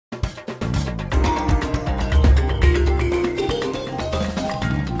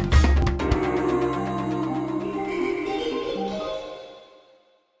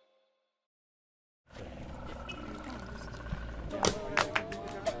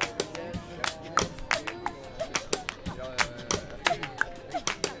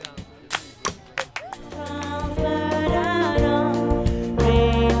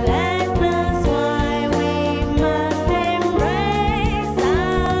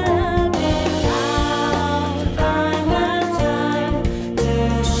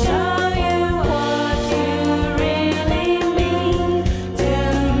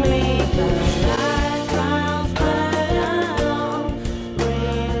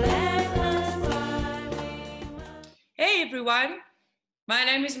everyone. My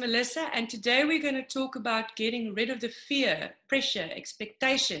name is Melissa, and today we're going to talk about getting rid of the fear, pressure,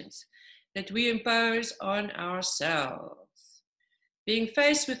 expectations that we impose on ourselves. Being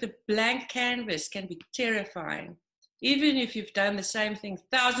faced with a blank canvas can be terrifying. Even if you've done the same thing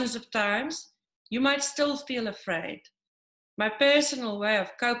thousands of times, you might still feel afraid. My personal way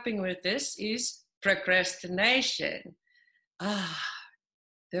of coping with this is procrastination.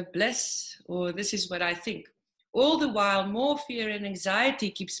 The bliss, or this is what I think. All the while, more fear and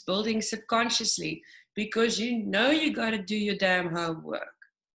anxiety keeps building subconsciously because you know you got to do your damn homework.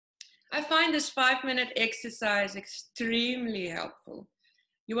 I find this 5-minute exercise extremely helpful.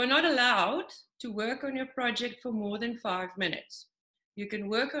 You are not allowed to work on your project for more than 5 minutes. You can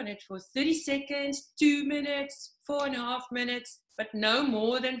work on it for 30 seconds, 2 minutes, 4.5 minutes, but no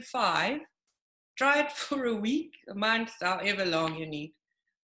more than 5. Try it for a week, a month, however long you need.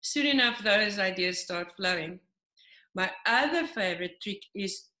 Soon enough, those ideas start flowing. My other favorite trick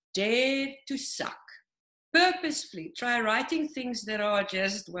is dare to suck. Purposefully try writing things that are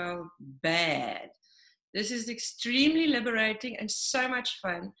just, bad. This is extremely liberating and so much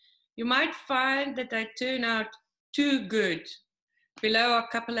fun. You might find that they turn out too good. Below are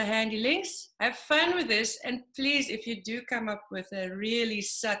a couple of handy links. Have fun with this, and please, if you do come up with a really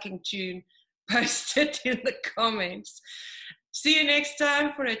sucking tune, post it in the comments. See you next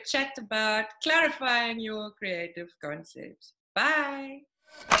time for a chat about clarifying your creative concepts. Bye.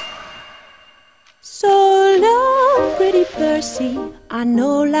 So long, pretty Percy, I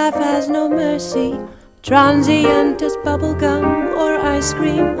know life has no mercy. Transient as bubblegum or ice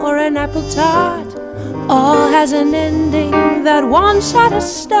cream or an apple tart. All has an ending that once had a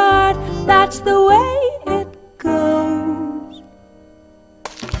start. That's the way